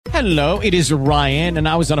Hello, it is Ryan, and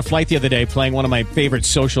I was on a flight the other day playing one of my favorite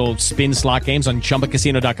social spin slot games on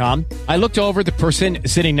ChumbaCasino.com. I looked over at the person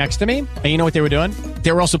sitting next to me, and you know what they were doing?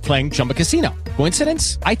 They were also playing Chumba Casino.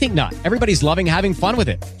 Coincidence? I think not. Everybody's loving having fun with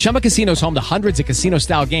it. Chumba Casino is home to hundreds of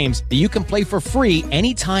casino-style games that you can play for free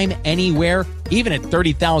anytime, anywhere, even at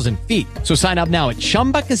 30,000 feet. So sign up now at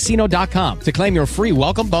ChumbaCasino.com to claim your free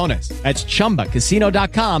welcome bonus. That's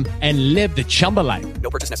ChumbaCasino.com and live the Chumba life.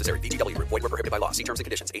 No purchase necessary. VGW. Void where prohibited by law. See terms and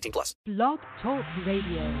conditions. 18 plus. Blog Talk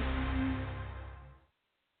Radio.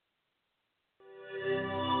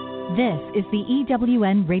 This is the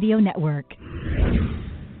EWN Radio Network.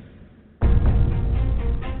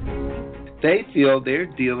 They feel they're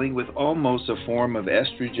dealing with almost a form of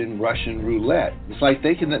estrogen Russian roulette. It's like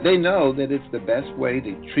they know that it's the best way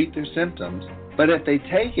to treat their symptoms, but if they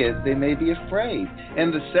take it, they may be afraid.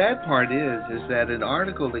 And the sad part is that an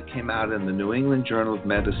article that came out in the New England Journal of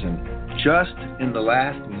Medicine just in the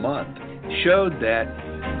last month showed that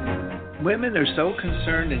women are so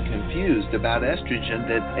concerned and confused about estrogen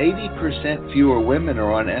that 80% fewer women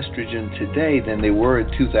are on estrogen today than they were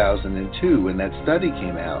in 2002 when that study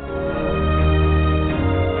came out.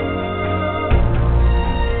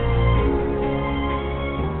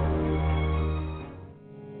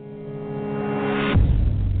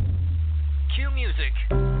 Cue music.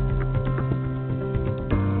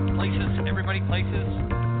 Places, everybody places.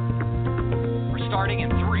 We're starting in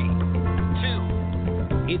 3, 2.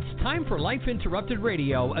 It's time for Life Interrupted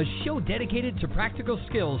Radio, a show dedicated to practical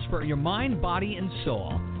skills for your mind, body, and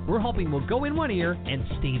soul. We're hoping we'll go in one ear and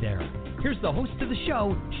stay there. Here's the host of the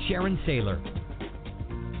show, Sharon Saylor.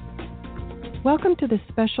 Welcome to this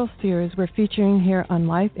special series we're featuring here on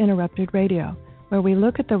Life Interrupted Radio, where we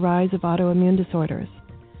look at the rise of autoimmune disorders.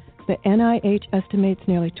 The NIH estimates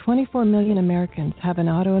nearly 24 million Americans have an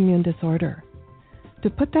autoimmune disorder. To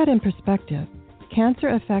put that in perspective, cancer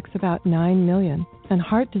affects about 9 million, and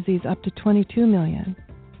heart disease up to 22 million.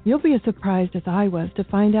 You'll be as surprised as I was to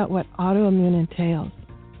find out what autoimmune entails.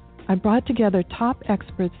 I brought together top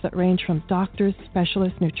experts that range from doctors,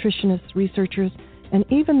 specialists, nutritionists, researchers, and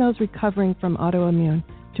even those recovering from autoimmune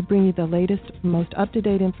to bring you the latest, most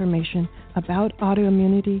up-to-date information about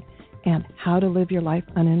autoimmunity and how to live your life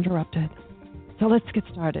uninterrupted. So let's get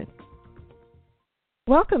started.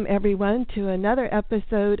 Welcome, everyone, to another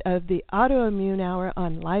episode of the Autoimmune Hour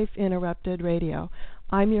on Life Interrupted Radio.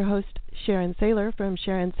 I'm your host, Sharon Saylor from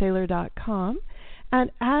SharonSaylor.com.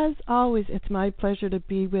 And as always, it's my pleasure to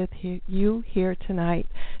be with you here tonight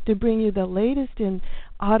to bring you the latest in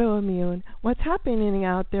autoimmune, what's happening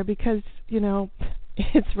out there, because,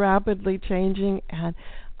 it's rapidly changing, and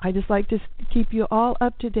I just like to keep you all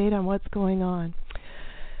up to date on what's going on.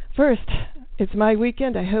 First, it's my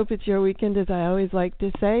weekend. I hope it's your weekend, as I always like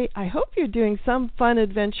to say. I hope you're doing some fun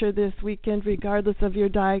adventure this weekend, regardless of your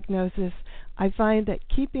diagnosis. I find that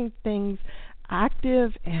keeping things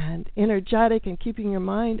active and energetic and keeping your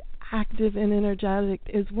mind active and energetic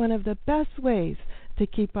is one of the best ways to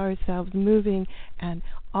keep ourselves moving and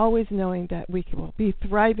always knowing that we will be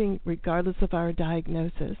thriving regardless of our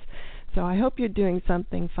diagnosis. So I hope you're doing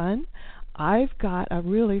something fun. I've got a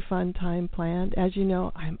really fun time planned. As you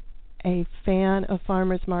know, I'm a fan of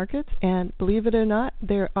farmers markets, and believe it or not,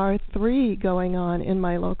 there are 3 going on in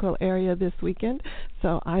my local area this weekend,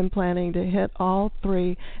 so I'm planning to hit all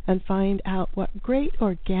 3 and find out what great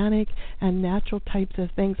organic and natural types of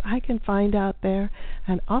things I can find out there.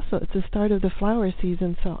 And also, it's the start of the flower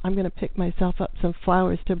season, so I'm going to pick myself up some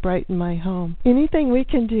flowers to brighten my home. Anything we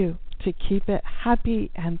can do to keep it happy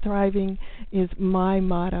and thriving is my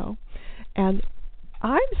motto. And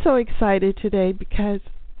I'm so excited today because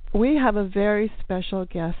we have a very special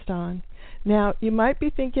guest on. Now, you might be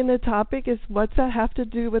thinking the topic is, what's that have to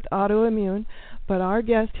do with autoimmune? But our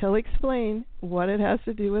guest, he'll explain what it has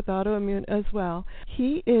to do with autoimmune as well.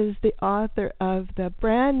 He is the author of the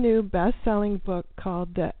brand new best-selling book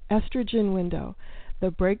called The Estrogen Window,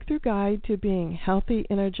 The Breakthrough Guide to Being Healthy,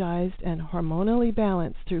 Energized, and Hormonally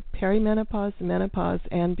Balanced Through Perimenopause, Menopause,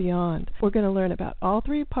 and Beyond. We're going to learn about all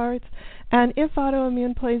 3 parts, and if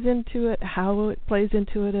autoimmune plays into it, how it plays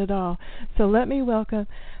into it at all. So let me welcome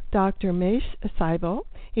Dr. Mesh Seibel.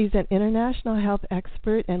 He's an international health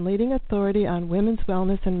expert and leading authority on women's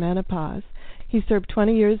wellness and menopause. He served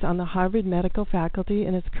 20 years on the Harvard Medical Faculty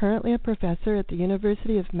and is currently a professor at the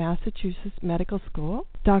University of Massachusetts Medical School.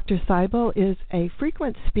 Dr. Seibel is a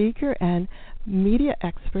frequent speaker and media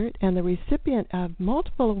expert and the recipient of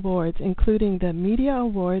multiple awards, including the Media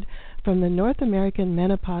Award from the North American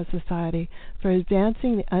Menopause Society for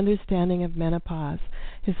advancing the understanding of menopause.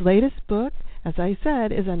 His latest book, as I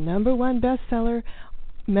said, is a #1 bestseller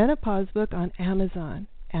menopause book on Amazon.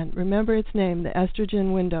 And remember its name, the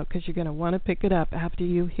Estrogen Window, because you're going to want to pick it up after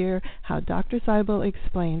you hear how Dr. Seibel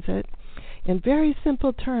explains it in very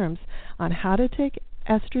simple terms on how to take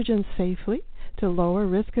estrogen safely to lower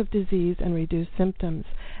risk of disease and reduce symptoms.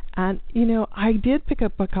 And, I did pick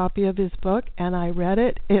up a copy of his book, and I read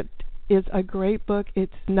it. It is a great book.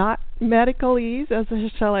 It's not medicalese,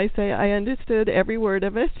 shall I say. I understood every word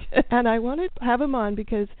of it. And I wanted to have him on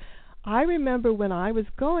because I remember when I was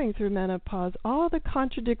going through menopause, all the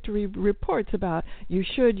contradictory reports about you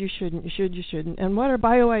should, you shouldn't, you should, you shouldn't, and what are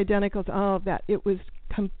bioidenticals, all of that. It was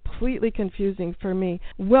completely confusing for me.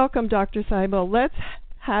 Welcome, Dr. Seibel. Let's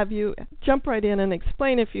have you jump right in and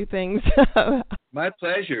explain a few things. My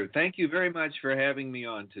pleasure. Thank you very much for having me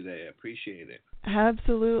on today. I appreciate it.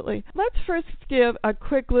 Absolutely. Let's first give a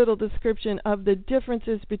quick little description of the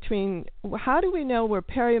differences between how do we know we're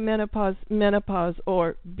perimenopause, menopause,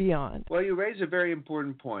 or beyond? Well, you raise a very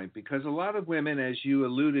important point because a lot of women, as you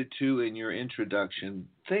alluded to in your introduction,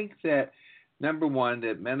 think that, number one,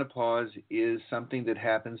 that menopause is something that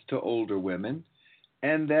happens to older women,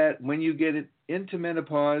 and that when you get into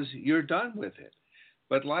menopause, you're done with it.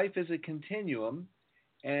 But life is a continuum,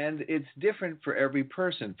 and it's different for every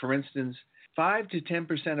person. For instance, 5 to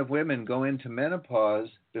 10% of women go into menopause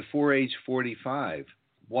before age 45,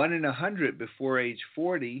 1 in 100 before age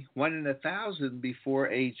 40, 1 in 1,000 before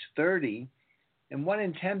age 30, and 1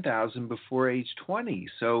 in 10,000 before age 20.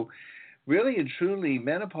 So really and truly,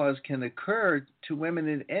 menopause can occur to women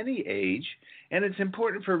at any age, and it's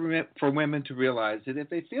important for women to realize that if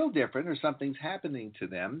they feel different or something's happening to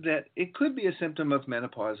them, that it could be a symptom of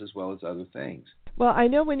menopause as well as other things. Well, I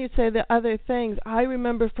know when you say the other things, I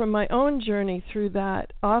remember from my own journey through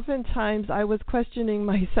that, oftentimes I was questioning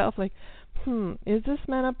myself like, is this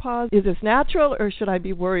menopause? Is this natural, or should I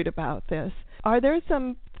be worried about this? Are there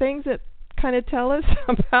some things that kind of tell us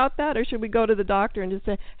about that, or should we go to the doctor and just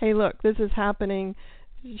say, hey, look, this is happening.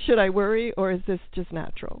 Should I worry, or is this just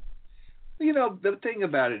natural? The thing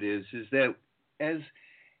about it is that as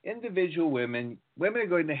individual women are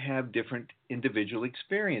going to have different individual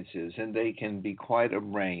experiences, and they can be quite a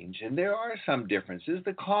range. And there are some differences.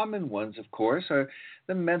 The common ones, of course, are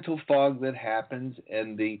the mental fog that happens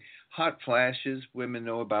and the hot flashes. Women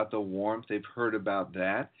know about the warmth. They've heard about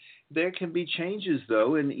that. There can be changes,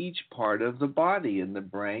 though, in each part of the body, in the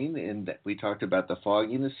brain. And we talked about the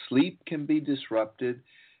fogginess. Sleep can be disrupted.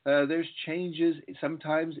 There's changes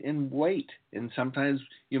sometimes in weight, and sometimes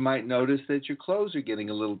you might notice that your clothes are getting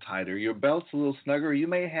a little tighter, your belt's a little snugger. You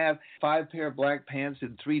may have 5 pair of black pants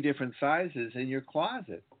in 3 different sizes in your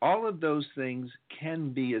closet. All of those things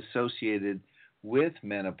can be associated with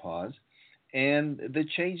menopause and the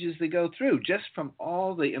changes that go through just from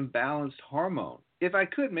all the imbalanced hormones. If I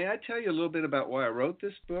could, may I tell you a little bit about why I wrote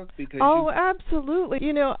this book? Absolutely.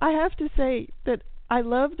 I have to say that I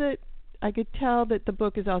loved it. I could tell that the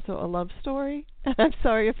book is also a love story. I'm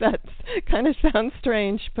sorry if that kind of sounds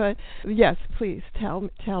strange, but yes, please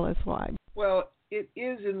tell us why. Well, it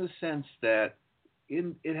is in the sense that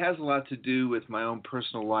it has a lot to do with my own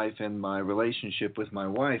personal life and my relationship with my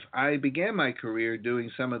wife. I began my career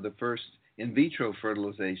doing some of the first in vitro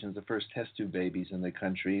fertilizations, the first test tube babies in the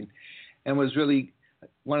country, and was really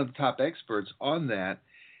one of the top experts on that.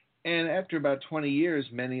 And after about 20 years,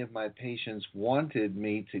 many of my patients wanted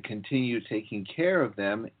me to continue taking care of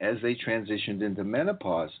them as they transitioned into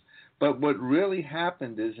menopause. But what really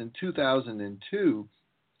happened is in 2002,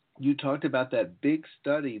 you talked about that big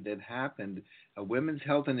study that happened, a Women's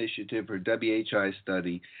Health Initiative or WHI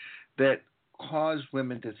study, that caused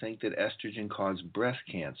women to think that estrogen caused breast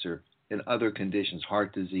cancer and other conditions,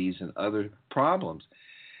 heart disease and other problems.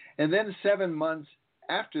 And then 7 months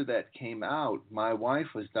after that came out, my wife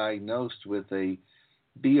was diagnosed with a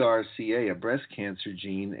BRCA, a breast cancer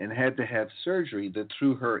gene, and had to have surgery that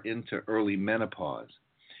threw her into early menopause.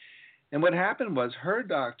 And what happened was her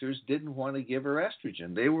doctors didn't want to give her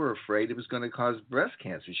estrogen. They were afraid it was going to cause breast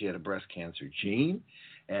cancer. She had a breast cancer gene,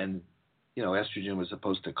 and estrogen was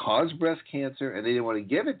supposed to cause breast cancer, and they didn't want to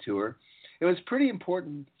give it to her. It was pretty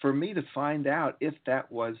important for me to find out if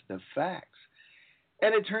that was the facts.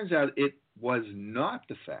 And it turns out it was not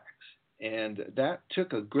the facts. And that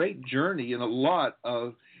took a great journey and a lot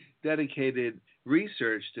of dedicated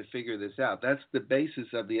research to figure this out. That's the basis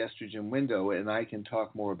of the estrogen window, and I can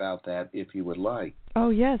talk more about that if you would like. Oh,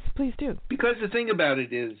 yes, please do. Because the thing about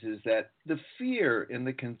it is that the fear and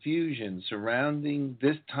the confusion surrounding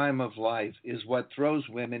this time of life is what throws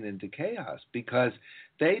women into chaos, because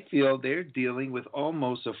they feel they're dealing with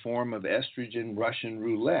almost a form of estrogen Russian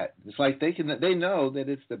roulette. It's like they know that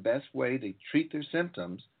it's the best way to treat their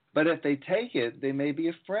symptoms But if they take it, they may be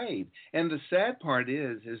afraid. And the sad part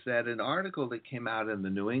is that an article that came out in the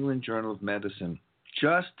New England Journal of Medicine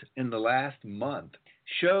just in the last month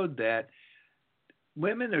showed that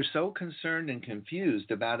women are so concerned and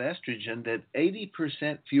confused about estrogen that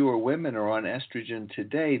 80% fewer women are on estrogen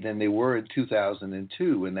today than they were in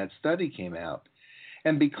 2002 when that study came out.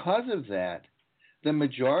 And because of that, the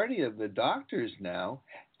majority of the doctors now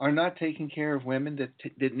are not taking care of women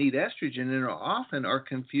that need estrogen and often are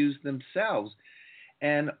confused themselves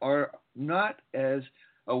and are not as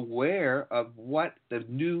aware of what the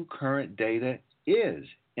new current data is.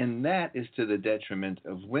 And that is to the detriment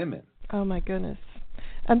of women. Oh, my goodness.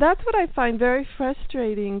 And that's what I find very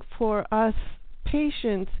frustrating for us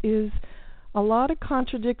patients is a lot of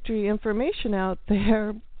contradictory information out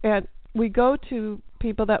there. And we go to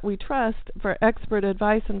people that we trust for expert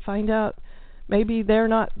advice and find out maybe they're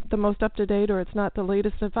not the most up-to-date or it's not the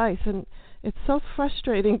latest advice. And it's so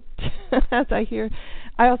frustrating as I hear.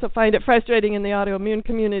 I also find it frustrating in the autoimmune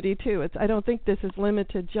community, too. I don't think this is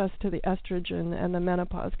limited just to the estrogen and the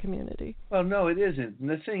menopause community. Well, no, it isn't. And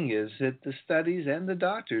the thing is that the studies and the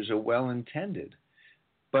doctors are well-intended,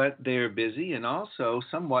 but they're busy and also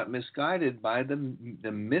somewhat misguided by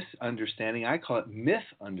the misunderstanding, I call it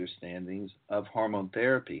misunderstandings of hormone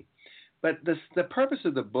therapy. But the purpose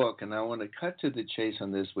of the book, and I want to cut to the chase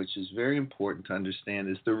on this, which is very important to understand,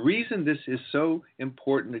 is the reason this is so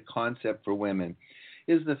important a concept for women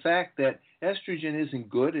is the fact that estrogen isn't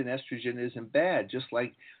good and estrogen isn't bad, just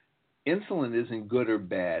like insulin isn't good or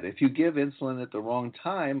bad. If you give insulin at the wrong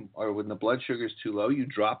time or when the blood sugar is too low, you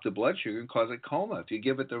drop the blood sugar and cause a coma. If you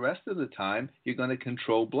give it the rest of the time, you're going to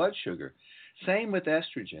control blood sugar. Same with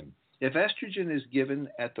estrogen. If estrogen is given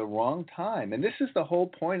at the wrong time, and this is the whole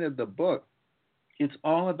point of the book, it's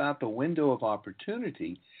all about the window of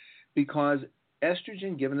opportunity because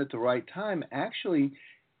estrogen given at the right time actually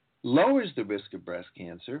lowers the risk of breast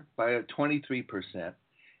cancer by 23%.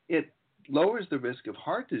 It lowers the risk of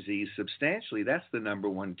heart disease substantially. That's the number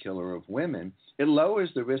one killer of women. It lowers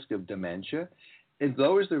the risk of dementia. It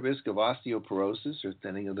lowers the risk of osteoporosis or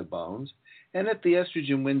thinning of the bones. And if the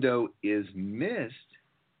estrogen window is missed,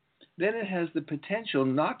 then it has the potential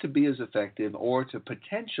not to be as effective or to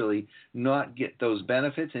potentially not get those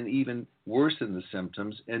benefits and even worsen the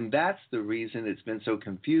symptoms. And that's the reason it's been so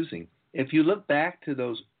confusing. If you look back to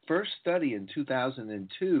those first study in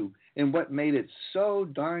 2002, and what made it so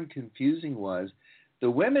darn confusing was the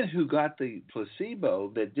women who got the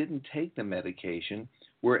placebo that didn't take the medication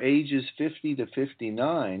were ages 50 to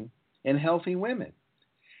 59 and healthy women.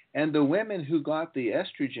 And the women who got the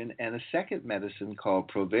estrogen and a second medicine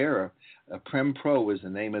called Provera, Prem-Pro was the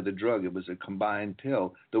name of the drug. It was a combined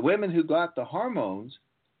pill. The women who got the hormones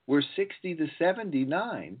were 60 to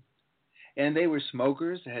 79, and they were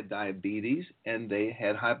smokers, had diabetes, and they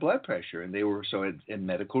had high blood pressure, and they were so at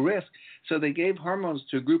medical risk. So they gave hormones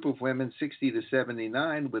to a group of women 60 to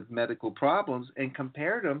 79 with medical problems and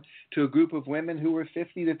compared them to a group of women who were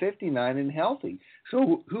 50 to 59 and healthy.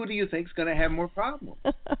 So who do you think is going to have more problems?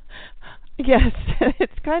 Yes,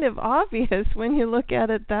 it's kind of obvious when you look at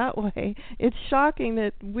it that way. It's shocking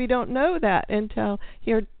that we don't know that until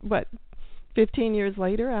here, 15 years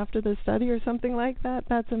later after the study or something like that.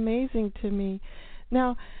 That's amazing to me.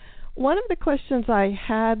 Now, one of the questions I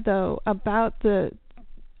had, though, about the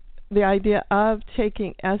idea of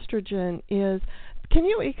taking estrogen is, can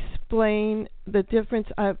you explain the difference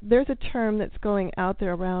of, there's a term that's going out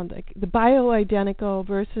there around like the bioidentical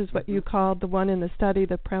versus what you called the one in the study,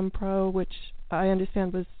 the Prem-Pro, which I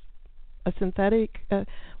understand was a synthetic.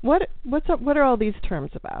 What are all these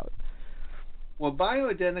terms about? Well,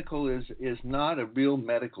 bioidentical is not a real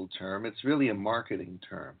medical term. It's really a marketing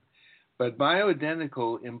term. But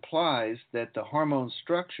bioidentical implies that the hormone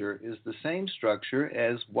structure is the same structure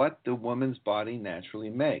as what the woman's body naturally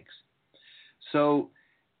makes. So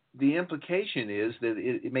the implication is that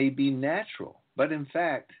it may be natural. But in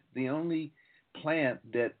fact, the only plant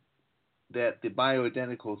that the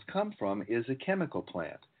bioidenticals come from is a chemical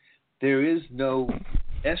plant. There is no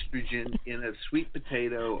estrogen in a sweet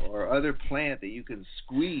potato or other plant that you can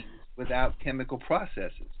squeeze without chemical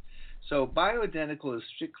processes. So bioidentical is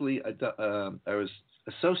strictly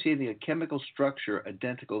associating a chemical structure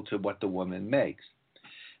identical to what the woman makes.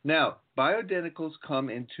 Now, bioidenticals come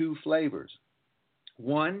in two flavors.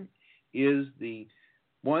 One is the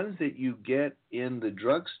ones that you get in the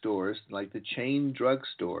drugstores, like the chain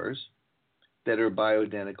drugstores that are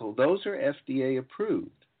bioidentical. Those are FDA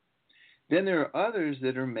approved. Then there are others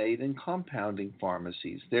that are made in compounding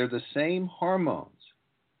pharmacies. They're the same hormones,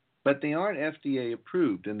 but they aren't FDA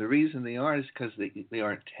approved. And the reason they aren't is because they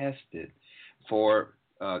aren't tested for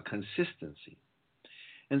consistency.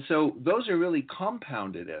 And so those are really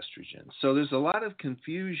compounded estrogens. So there's a lot of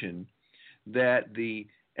confusion that the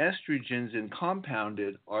estrogens in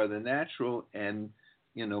compounded are the natural and,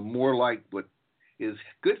 more like what is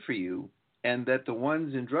good for you, and that the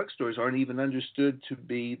ones in drugstores aren't even understood to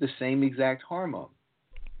be the same exact hormone.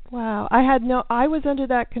 Wow, I was under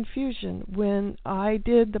that confusion when I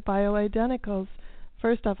did the bioidenticals.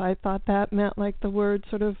 First off, I thought that meant like the word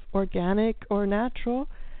sort of organic or natural.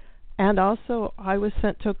 And also, I was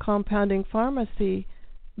sent to a compounding pharmacy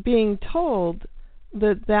being told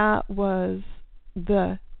that that was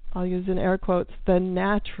the, I'll use in air quotes, the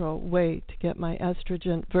natural way to get my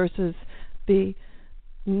estrogen versus the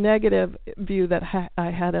negative view that I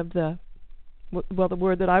had of the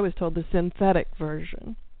word that I was told, the synthetic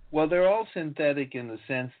version. Well, they're all synthetic in the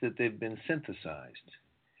sense that they've been synthesized,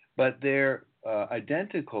 but they're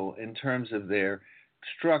identical in terms of their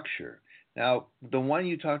structure. Now, the one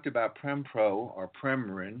you talked about, Prempro or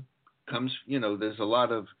Premarin, comes, there's a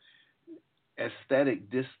lot of aesthetic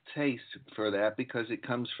distaste for that because it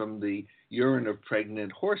comes from the urine of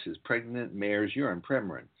pregnant horses, pregnant mare's urine,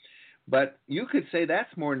 Premarin. But you could say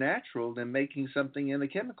that's more natural than making something in a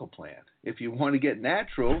chemical plant. If you want to get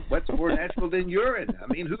natural, what's more natural than urine? I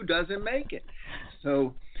mean, who doesn't make it?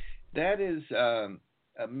 So that is a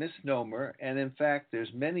misnomer. And in fact, there's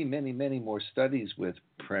many, many, many more studies with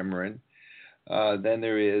Premarin than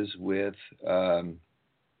there is with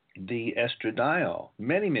the estradiol.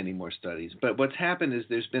 Many, many more studies. But what's happened is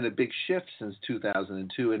there's been a big shift since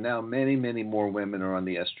 2002, and now many, many more women are on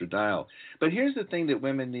the estradiol. But here's the thing that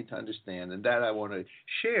women need to understand, and that I want to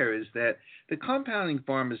share, is that the compounding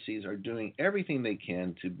pharmacies are doing everything they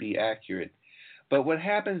can to be accurate. But what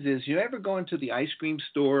happens is, you ever go into the ice cream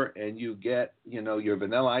store and you get, your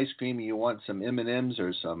vanilla ice cream and you want some M&Ms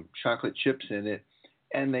or some chocolate chips in it,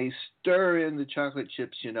 and they stir in the chocolate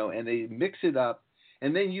chips, and they mix it up,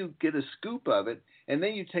 and then you get a scoop of it, and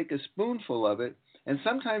then you take a spoonful of it, and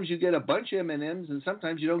sometimes you get a bunch of M&Ms, and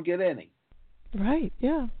sometimes you don't get any. Right,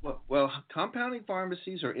 yeah. Well, compounding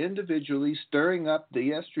pharmacies are individually stirring up the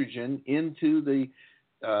estrogen into the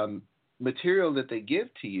material that they give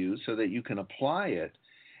to you so that you can apply it.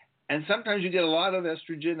 And sometimes you get a lot of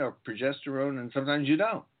estrogen or progesterone, and sometimes you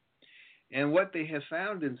don't. And what they have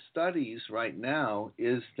found in studies right now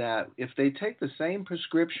is that if they take the same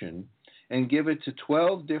prescription and give it to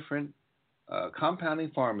 12 different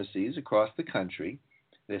compounding pharmacies across the country,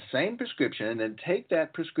 the same prescription, and then take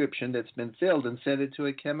that prescription that's been filled and send it to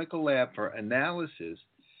a chemical lab for analysis,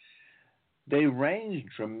 they range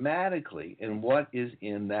dramatically in what is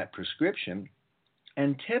in that prescription.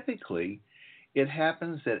 And typically, it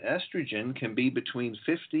happens that estrogen can be between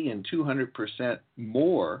 50 and 200%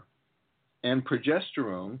 more, and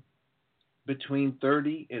progesterone between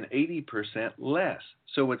 30 and 80% less.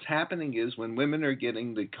 So what's happening is when women are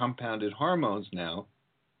getting the compounded hormones now,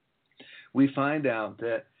 we find out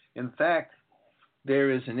that, in fact, there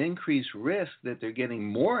is an increased risk that they're getting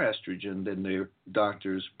more estrogen than their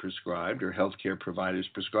doctors prescribed or healthcare providers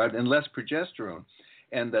prescribed, and less progesterone.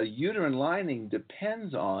 And the uterine lining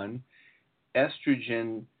depends on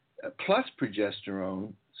estrogen plus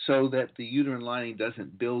progesterone so that the uterine lining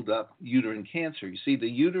doesn't build up uterine cancer. You see, the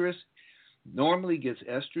uterus normally gets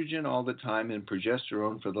estrogen all the time and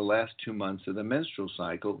progesterone for the last 2 months of the menstrual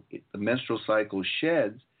cycle. The menstrual cycle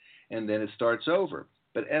sheds, and then it starts over.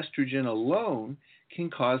 But estrogen alone can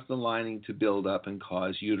cause the lining to build up and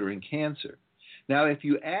cause uterine cancer. Now, if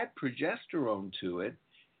you add progesterone to it,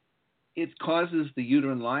 it causes the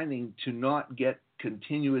uterine lining to not get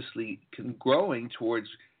continuously growing towards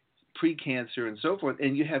precancer and so forth,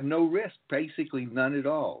 and you have no risk, basically none at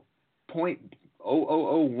all,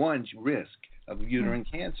 0.0001 risk of uterine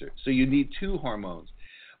cancer. So you need two hormones.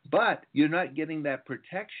 But you're not getting that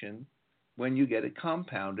protection when you get it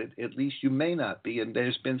compounded. At least you may not be, and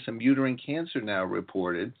there's been some uterine cancer now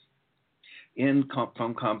reported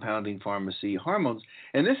from compounding pharmacy hormones.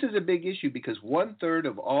 And this is a big issue because 1/3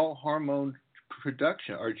 of all hormone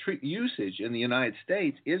production or usage in the United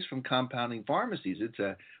States is from compounding pharmacies. It's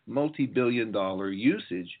a multi-billion-dollar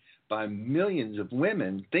usage by millions of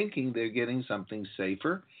women thinking they're getting something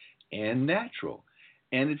safer and natural,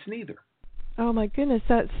 and it's neither. Oh my goodness,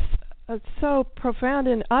 that's so profound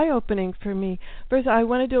and eye-opening for me. First, I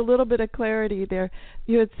want to do a little bit of clarity there.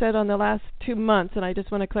 You had said on the last 2 months, and I just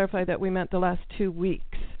want to clarify that we meant the last 2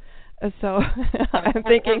 weeks. So I'm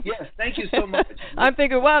thinking. Yes, thank you so much. I'm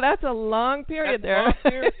thinking, wow, that's a long period there. A long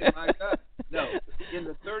period, my God. No, in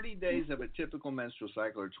the 30 days of a typical menstrual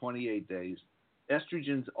cycle, or 28 days,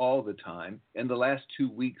 estrogen's all the time, and the last 2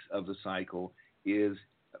 weeks of the cycle is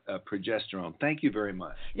progesterone. Thank you very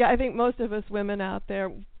much. Yeah, I think most of us women out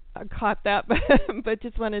there, caught that, but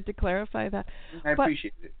just wanted to clarify that. I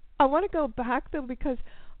appreciate it. I want to go back, though, because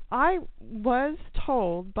I was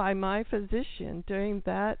told by my physician during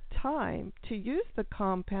that time to use the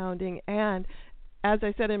compounding, and as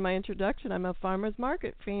I said in my introduction, I'm a farmer's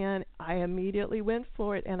market fan. I immediately went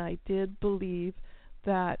for it, and I did believe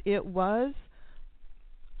that it was,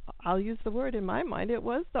 I'll use the word in my mind, it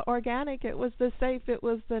was the organic, it was the safe, it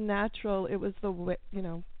was the natural, it was the way,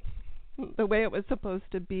 the way it was supposed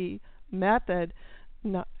to be method.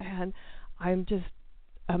 And I'm just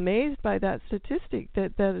amazed by that statistic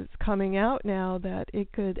that it's coming out now, that it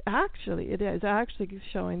is actually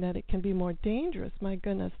showing that it can be more dangerous. My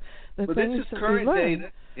goodness. This is current data,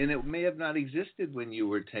 and it may have not existed when you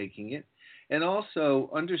were taking it. And also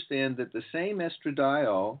understand that the same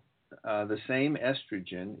estradiol, the same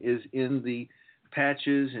estrogen, is in the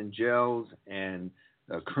patches and gels and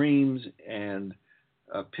creams and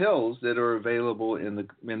pills that are available in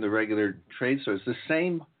the regular trade stores. The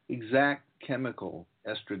same exact chemical.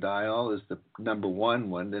 Estradiol is the number one.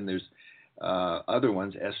 Then there's other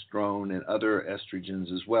ones, estrone and other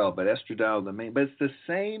estrogens as well. But estradiol the main. But it's the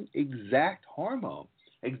same exact hormone,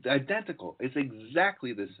 identical. It's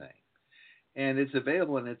exactly the same, and it's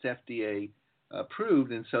available and it's FDA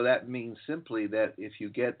approved. And so that means simply that if you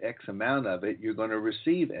get X amount of it, you're going to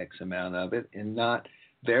receive X amount of it, and not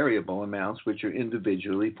variable amounts which are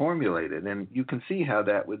individually formulated. And you can see how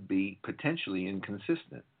that would be potentially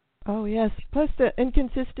inconsistent. Oh, yes. Plus the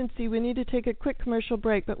inconsistency. We need to take a quick commercial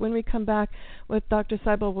break, but when we come back with Dr.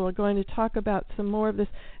 Seibel, we're going to talk about some more of this.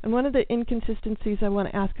 And one of the inconsistencies I want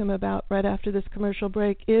to ask him about right after this commercial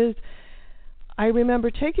break is, I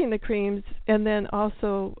remember taking the creams and then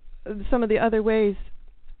also some of the other ways.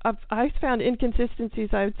 I found inconsistencies,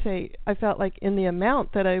 I would say, I felt like in the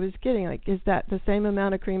amount that I was getting. Like, is that the same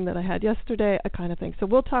amount of cream that I had yesterday? A kind of thing. So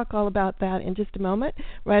we'll talk all about that in just a moment,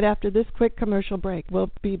 right after this quick commercial break. We'll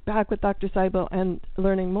be back with Dr. Seibel and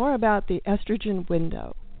learning more about the estrogen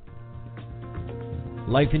window.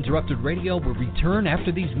 Life Interrupted Radio will return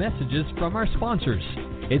after these messages from our sponsors.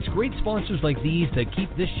 It's great sponsors like these that keep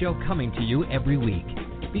this show coming to you every week.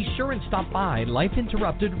 Be sure and stop by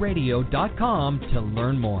lifeinterruptedradio.com to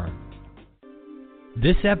learn more.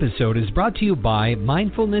 This episode is brought to you by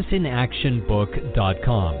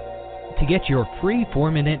mindfulnessinactionbook.com. To get your free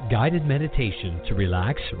 4-minute guided meditation to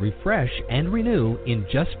relax, refresh, and renew in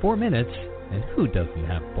just 4 minutes, and who doesn't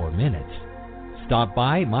have 4 minutes? Stop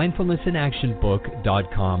by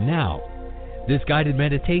mindfulnessinactionbook.com now. This guided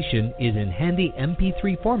meditation is in handy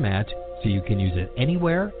MP3 format, so you can use it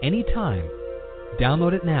anywhere, anytime.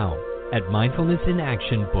 Download it now at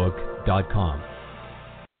mindfulnessinactionbook.com.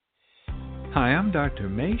 Hi, I'm Dr.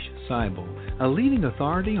 Mesh Seibel, a leading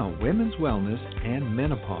authority on women's wellness and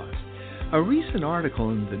menopause. A recent article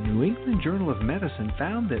in the New England Journal of Medicine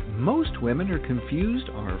found that most women are confused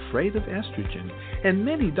or afraid of estrogen, and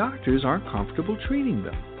many doctors aren't comfortable treating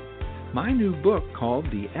them. My new book,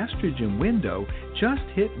 called The Estrogen Window, just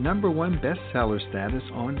hit #1 bestseller status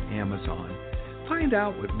on Amazon. Find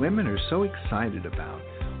out what women are so excited about.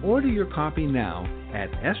 Order your copy now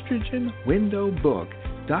at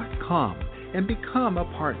estrogenwindowbook.com and become a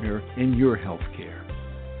partner in your health care.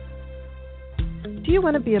 Do you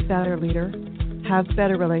want to be a better leader, have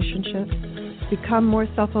better relationships, become more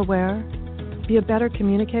self-aware, be a better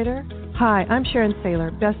communicator? Hi, I'm Sharon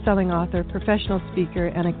Saylor, best-selling author, professional speaker,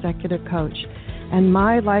 and executive coach. And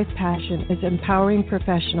my life passion is empowering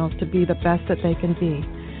professionals to be the best that they can be.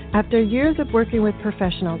 After years of working with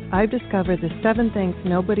professionals, I've discovered the 7 things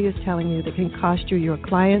nobody is telling you that can cost you your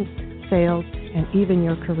clients, sales, and even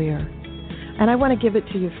your career. And I want to give it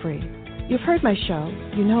to you free. You've heard my show,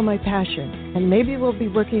 you know my passion, and maybe we'll be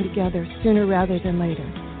working together sooner rather than later.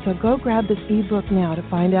 So go grab this ebook now to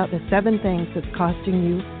find out the 7 things that's costing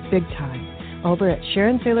you big time over at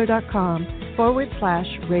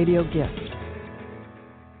SharonSaylor.com/radio gift.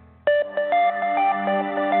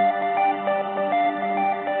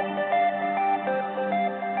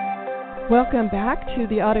 Welcome back to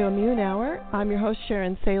the Autoimmune Hour. I'm your host,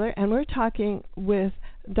 Sharon Saylor, and we're talking with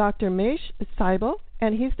Dr. Mesh Seibel,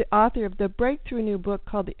 and he's the author of the breakthrough new book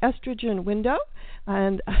called The Estrogen Window.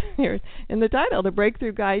 And here in the title, The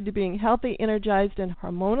Breakthrough Guide to Being Healthy, Energized, and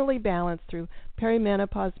Hormonally Balanced Through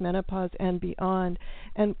Perimenopause, Menopause, and Beyond.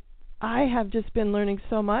 And I have just been learning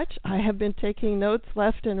so much. I have been taking notes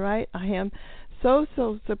left and right. I am so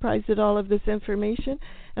surprised at all of this information.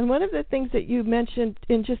 And one of the things that you mentioned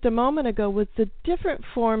in just a moment ago was the different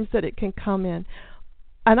forms that it can come in.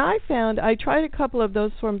 And I tried a couple of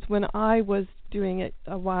those forms when I was doing it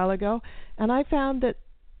a while ago, and I found that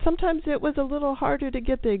sometimes it was a little harder to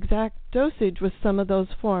get the exact dosage with some of those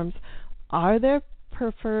forms. Are there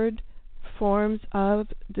preferred forms of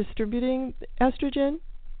distributing estrogen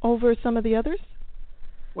over some of the others?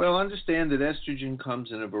 Well, understand that estrogen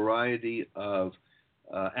comes in a variety of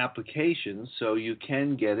applications, so you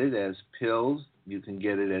can get it as pills, you can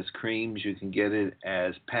get it as creams, you can get it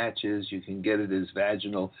as patches, you can get it as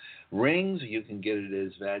vaginal rings, you can get it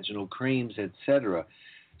as vaginal creams, etc.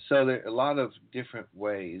 So there are a lot of different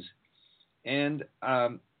ways. And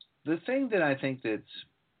the thing that I think that's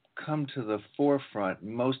come to the forefront,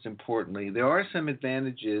 most importantly, there are some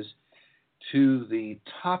advantages to the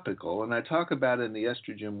topical, and I talk about in the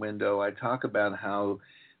estrogen window, I talk about how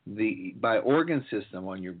by organ system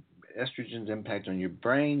on your estrogen's impact on your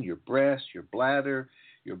brain, your breast, your bladder,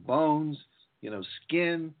 your bones,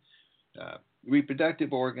 skin,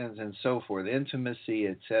 reproductive organs, and so forth, intimacy,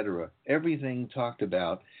 etc. Everything talked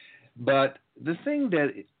about. But the thing that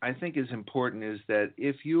I think is important is that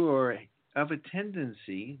if you are of a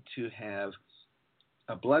tendency to have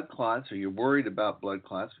blood clots, or you're worried about blood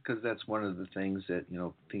clots, because that's one of the things that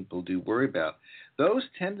people do worry about, those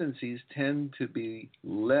tendencies tend to be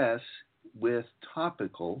less with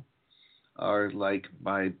topical, or like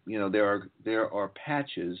there are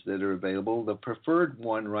patches that are available. The preferred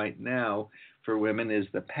one right now for women is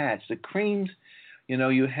the patch. The creams,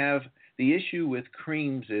 you have the issue with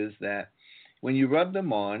creams is that when you rub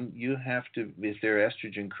them on, you have to, if they're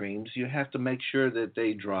estrogen creams, you have to make sure that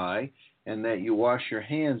they dry and that you wash your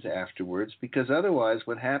hands afterwards, because otherwise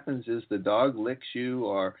what happens is the dog licks you,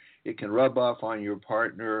 or it can rub off on your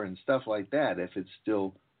partner and stuff like that if it's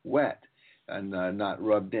still wet and not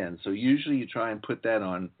rubbed in. So usually you try and put that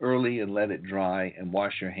on early and let it dry and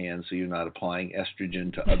wash your hands so you're not applying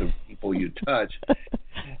estrogen to other people you touch.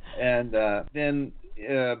 And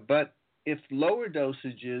but if lower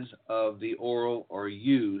dosages of the oral are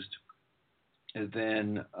used,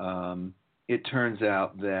 then it turns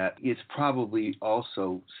out that it's probably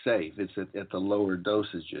also safe. It's at the lower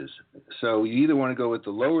dosages. So you either want to go with the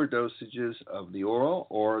lower dosages of the oral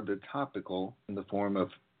or the topical in the form of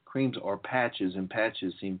creams or patches, and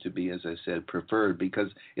patches seem to be, as I said, preferred because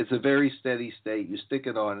it's a very steady state. You stick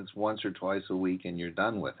it on, it's once or twice a week, and you're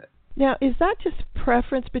done with it. Now, is that just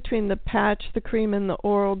preference between the patch, the cream, and the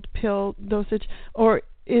oral pill dosage, or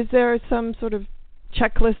is there some sort of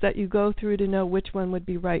checklist that you go through to know which one would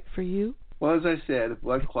be right for you? Well, as I said, if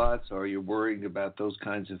blood clots or you're worried about those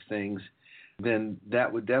kinds of things, then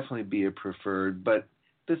that would definitely be a preferred. But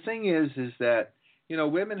the thing is that,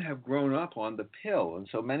 women have grown up on the pill, and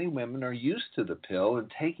so many women are used to the pill and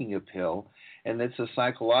taking a pill, and it's a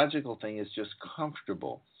psychological thing. It's just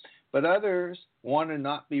comfortable. But others want to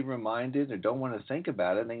not be reminded or don't want to think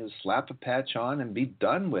about it. They can slap a patch on and be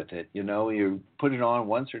done with it. You put it on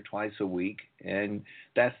once or twice a week, and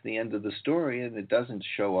that's the end of the story, and it doesn't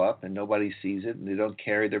show up, and nobody sees it, and they don't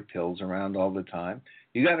carry their pills around all the time.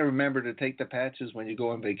 You got to remember to take the patches when you go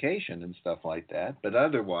on vacation and stuff like that. But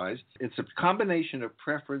otherwise, it's a combination of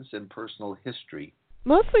preference and personal history.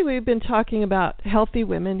 Mostly we've been talking about healthy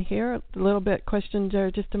women here. A little bit questioned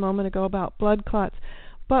there just a moment ago about blood clots.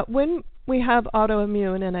 But when we have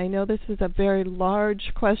autoimmune, and I know this is a very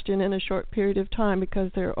large question in a short period of time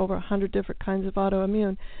because there are over 100 different kinds of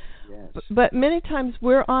autoimmune, yes. But many times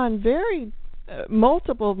we're on very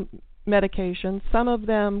multiple medications, some of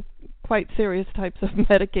them quite serious types of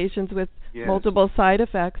medications with yes. multiple side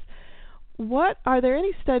effects. Are there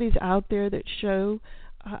any studies out there that show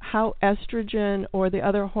how estrogen or the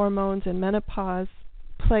other hormones in menopause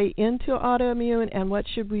play into autoimmune, and what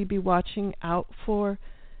should we be watching out for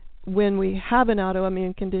when we have an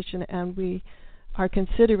autoimmune condition and we are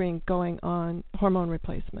considering going on hormone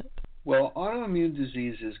replacement? Well, autoimmune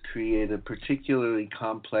diseases create a particularly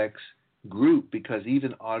complex group because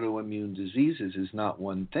even autoimmune diseases is not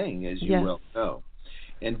one thing, as you yes. well know.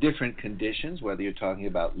 And different conditions, whether you're talking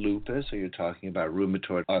about lupus or you're talking about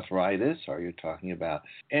rheumatoid arthritis or you're talking about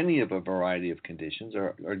any of a variety of conditions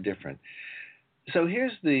are different. So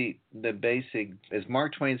here's the basic, as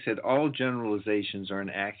Mark Twain said, all generalizations are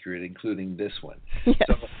inaccurate, including this one.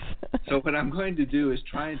 Yes. So what I'm going to do is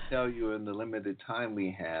try and tell you in the limited time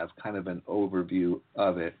we have kind of an overview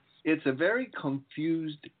of it. It's a very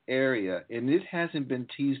confused area, and it hasn't been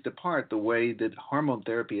teased apart the way that hormone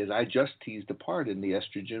therapy is. I just teased apart in the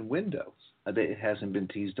estrogen window. It hasn't been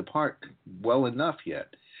teased apart well enough yet.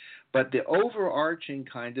 But the overarching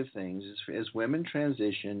kind of things is, as women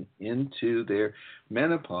transition into their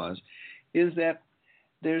menopause, is that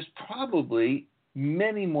there's probably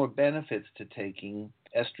many more benefits to taking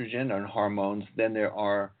estrogen and hormones than there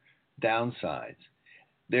are downsides.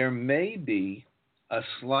 There may be a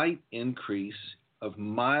slight increase of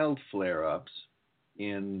mild flare-ups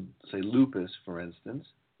in, say, lupus, for instance,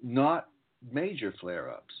 not major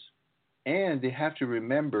flare-ups. And they have to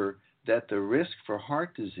remember that the risk for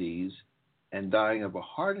heart disease and dying of a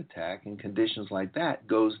heart attack and conditions like that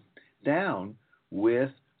goes down with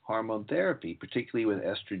hormone therapy, particularly with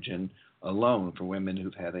estrogen alone for women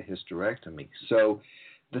who've had a hysterectomy. So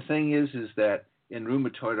the thing is that in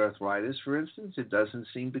rheumatoid arthritis, for instance, it doesn't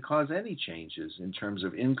seem to cause any changes in terms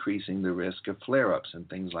of increasing the risk of flare-ups and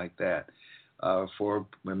things like that. For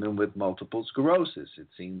women with multiple sclerosis, it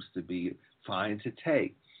seems to be fine to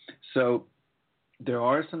take. So there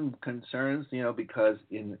are some concerns, because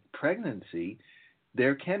in pregnancy,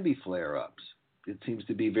 there can be flare-ups. It seems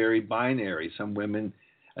to be very binary.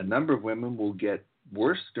 A number of women will get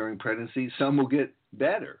worse during pregnancy. Some will get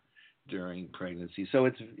better during pregnancy. So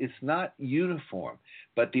it's not uniform.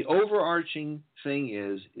 But the overarching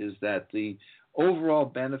thing is that the overall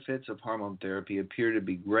benefits of hormone therapy appear to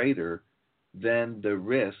be greater than the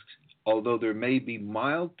risks, although there may be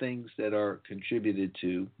mild things that are contributed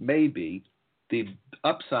to, maybe. The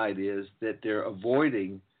upside is that they're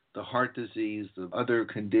avoiding the heart disease, the other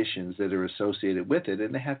conditions that are associated with it,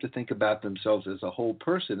 and they have to think about themselves as a whole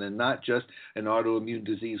person and not just an autoimmune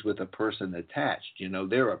disease with a person attached.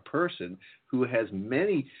 They're a person who has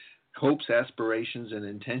many hopes, aspirations, and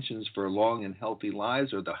intentions for long and healthy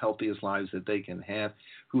lives, or the healthiest lives that they can have,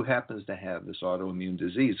 who happens to have this autoimmune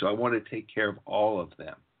disease. So I want to take care of all of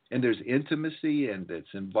them. And there's intimacy, and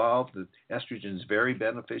it's involved. The estrogen is very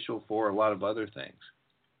beneficial for a lot of other things.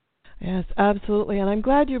 Yes, absolutely. And I'm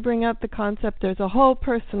glad you bring up the concept there's a whole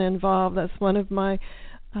person involved. That's one of my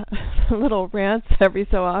little rants every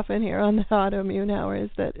so often here on the Autoimmune Hour, is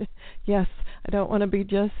that, yes, I don't want to be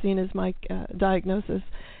just seen as my diagnosis.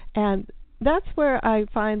 And that's where I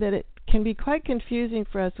find that it can be quite confusing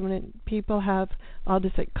for us when people have, I'll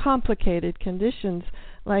just say, complicated conditions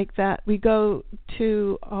like that. We go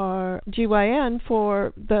to our GYN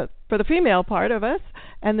for the female part of us,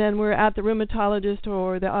 and then we're at the rheumatologist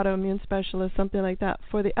or the autoimmune specialist, something like that,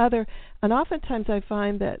 for the other. And oftentimes I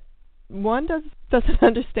find that one doesn't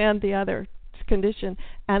understand the other condition,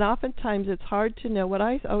 and oftentimes it's hard to know. What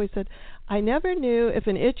I always said, I never knew if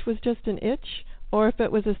an itch was just an itch or if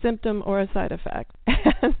it was a symptom or a side effect.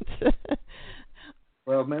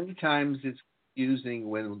 Well, many times it's confusing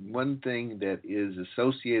when one thing that is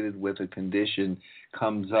associated with a condition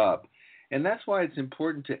comes up. And that's why it's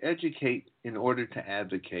important to educate in order to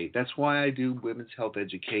advocate. That's why I do women's health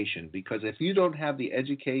education, because if you don't have the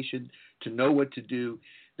education to know what to do,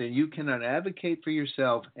 then you cannot advocate for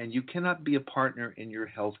yourself and you cannot be a partner in your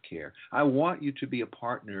health care. I want you to be a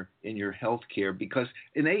partner in your health care, because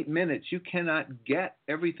in 8 minutes you cannot get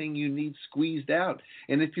everything you need squeezed out.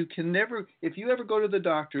 And if you ever go to the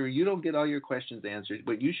doctor, you don't get all your questions answered,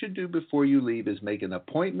 what you should do before you leave is make an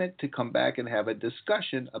appointment to come back and have a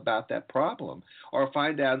discussion about that problem, or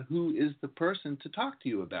find out who is the person to talk to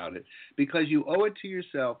you about it, because you owe it to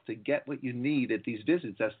yourself to get what you need at these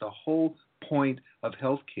visits. That's the whole point of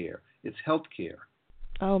healthcare. It's healthcare.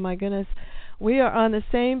 Oh my goodness. We are on the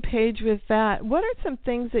same page with that. What are some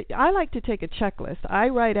things that I like to take a checklist? I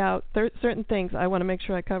write out certain things. I want to make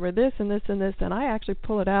sure I cover this and this and this, and I actually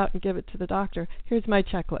pull it out and give it to the doctor. Here's my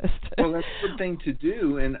checklist. Well, that's a good thing to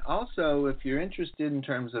do. And also, if you're interested in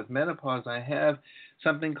terms of menopause, I have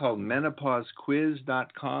something called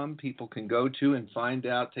menopausequiz.com. People can go to and find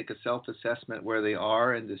out, take a self-assessment where they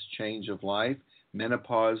are in this change of life.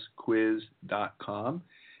 menopausequiz.com,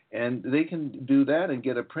 and they can do that and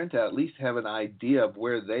get a printout, at least have an idea of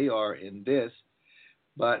where they are in this.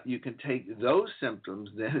 But you can take those symptoms,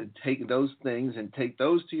 then take those things and take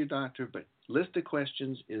those to your doctor, but list of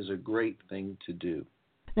questions is a great thing to do.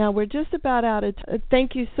 Now, we're just about out of time.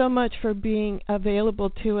 Thank you so much for being available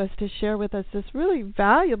to us to share with us this really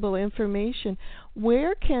valuable information.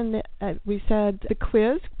 Where can, we said the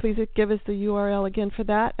quiz, please give us the URL again for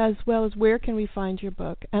that, as well as where can we find your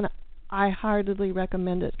book? And I heartily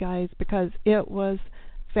recommend it, guys, because it was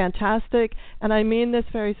fantastic. And I mean this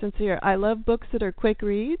very sincere. I love books that are quick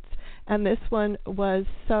reads, and this one was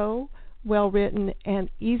so well written and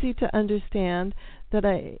easy to understand that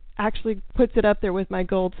I actually puts it up there with my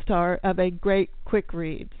gold star of a great quick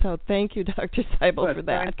read. So thank you, Dr. Seibel, for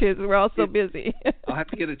that, because we're all so busy. I'll have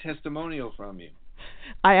to get a testimonial from you.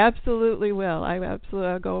 I absolutely will. I'll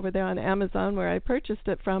go over there on Amazon where I purchased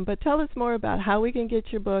it from. But tell us more about how we can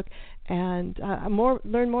get your book and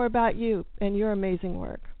learn more about you and your amazing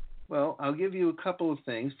work. Well, I'll give you a couple of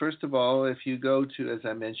things. First of all, if you go to, as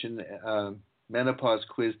I mentioned,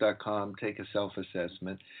 menopausequiz.com, take a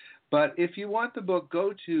self-assessment. But if you want the book,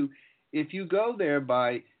 if you go there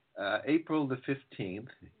by April the 15th,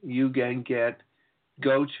 you can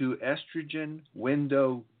go to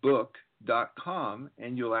estrogenwindowbook.com estrogenwindow.com,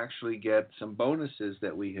 and you'll actually get some bonuses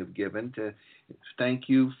that we have given to thank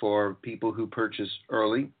you for people who purchase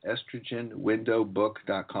early,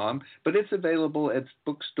 estrogenwindowbook.com. But it's available at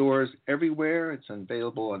bookstores everywhere. It's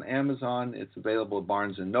available on Amazon. It's available at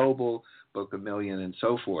Barnes & Noble, Book a Million, and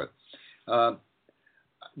so forth.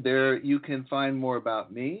 There you can find more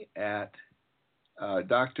about me at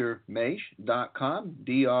drmache.com,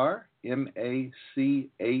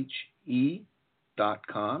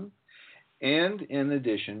 drmache.com. And in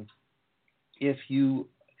addition, let's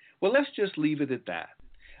just leave it at that.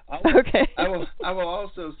 Okay. I will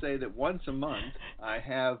also say that once a month I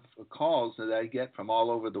have calls that I get from all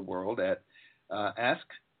over the world at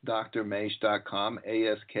askdrmache.com,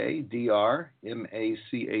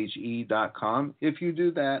 askdrmache.com. If you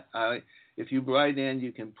do that, if you write in,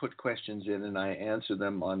 you can put questions in, and I answer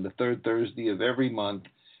them on the third Thursday of every month,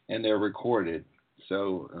 and they're recorded.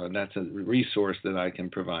 So that's a resource that I can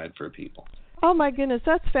provide for people. Oh, my goodness,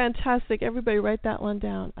 that's fantastic. Everybody write that one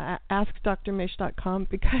down, askdrmache.com,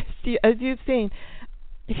 because as you've seen,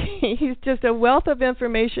 he's just a wealth of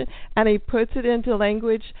information, and he puts it into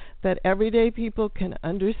language that everyday people can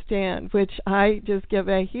understand, which I just give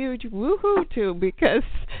a huge woohoo to, because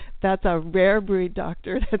that's a rare breed,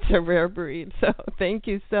 doctor. That's a rare breed. So thank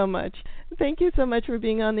you so much. Thank you so much for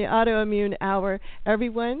being on the Autoimmune Hour.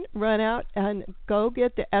 Everyone, run out and go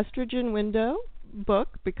get the Estrogen Window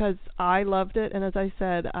book, because I loved it, and as I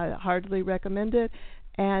said, I heartily recommend it.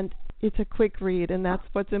 And it's a quick read, and that's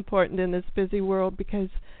what's important in this busy world, because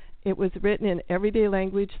it was written in everyday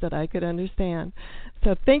language that I could understand.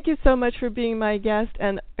 So thank you so much for being my guest,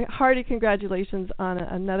 and hearty congratulations on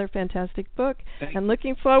another fantastic book. And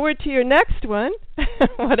looking forward to your next one,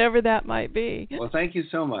 whatever that might be. Well, thank you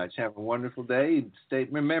so much. Have a wonderful day.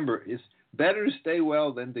 Remember, it's better to stay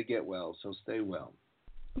well than to get well, so stay well.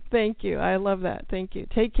 Thank you. I love that. Thank you.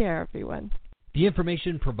 Take care, everyone. The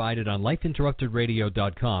information provided on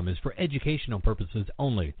lifeinterruptedradio.com is for educational purposes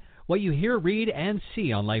only. What you hear, read, and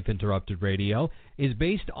see on Life Interrupted Radio is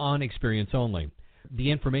based on experience only. The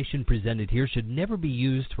information presented here should never be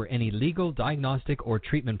used for any legal, diagnostic, or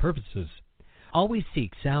treatment purposes. Always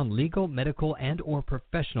seek sound legal, medical, and/or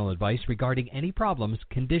professional advice regarding any problems,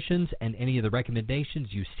 conditions, and any of the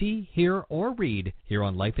recommendations you see, hear, or read here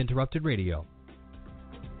on Life Interrupted Radio.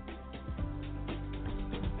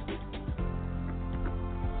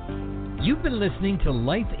 You've been listening to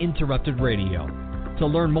Life Interrupted Radio. To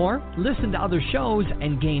learn more, listen to other shows,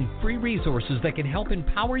 and gain free resources that can help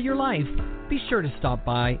empower your life, be sure to stop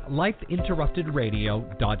by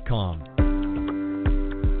lifeinterruptedradio.com.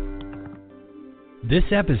 This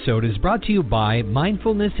episode is brought to you by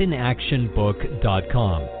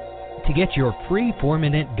mindfulnessinactionbook.com. To get your free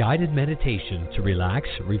 4-minute guided meditation to relax,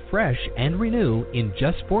 refresh, and renew in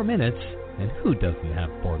just 4 minutes, and who doesn't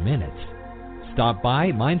have 4 minutes? Stop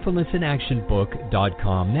by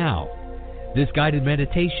mindfulnessinactionbook.com now. This guided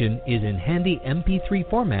meditation is in handy MP3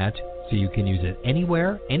 format, so you can use it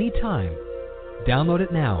anywhere, anytime. Download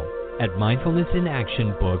it now at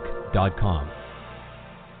mindfulnessinactionbook.com.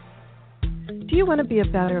 Do you want to be a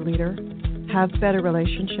better leader, have better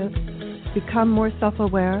relationships, become more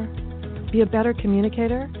self-aware, be a better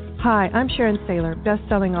communicator? Hi, I'm Sharon Saylor,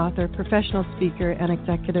 best-selling author, professional speaker, and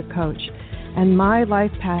executive coach. And my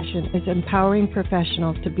life passion is empowering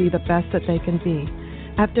professionals to be the best that they can be.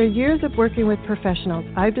 After years of working with professionals,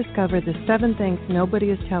 I've discovered the 7 things nobody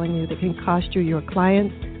is telling you that can cost you your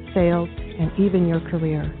clients, sales, and even your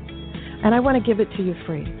career. And I want to give it to you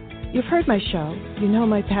free. You've heard my show, you know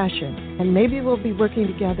my passion, and maybe we'll be working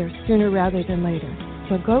together sooner rather than later.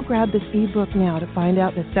 So go grab this ebook now to find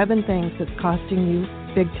out the 7 things that's costing you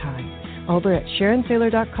big time over at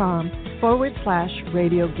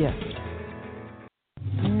SharonSaylor.com/radio gift.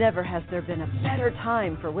 Never has there been a better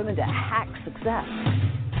time for women to hack success.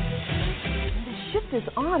 The shift is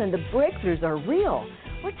on and the breakthroughs are real.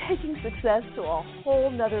 We're taking success to a whole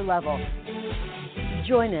nother level.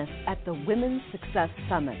 Join us at the Women's Success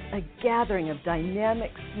Summit, a gathering of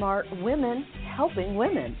dynamic, smart women helping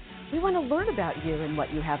women. We want to learn about you and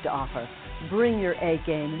what you have to offer. Bring your A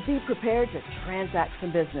game and be prepared to transact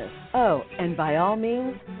some business. Oh, and by all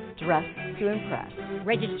means, dress to impress.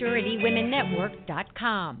 Register at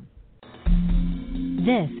eWomenNetwork.com.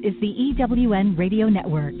 This is the EWN Radio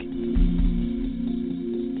Network.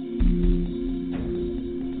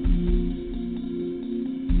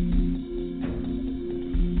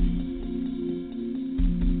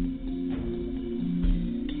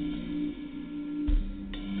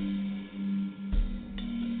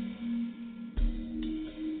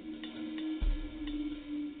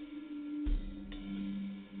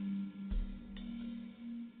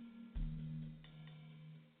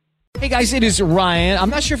 Hey guys, it is Ryan. I'm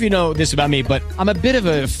not sure if you know this about me, but I'm a bit of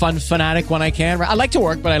a fun fanatic when I can. I like to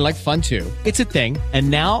work, but I like fun too. It's a thing.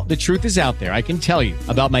 And now the truth is out there. I can tell you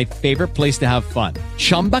about my favorite place to have fun.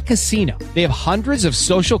 Chumba Casino. They have hundreds of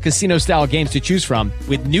social casino style games to choose from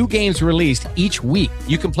with new games released each week.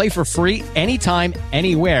 You can play for free anytime,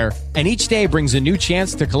 anywhere. And each day brings a new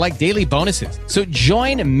chance to collect daily bonuses. So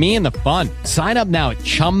join me in the fun. Sign up now at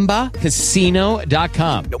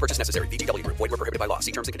ChumbaCasino.com. No purchase necessary. VGW Group. Void where prohibited by law.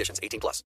 See terms and conditions. 18+.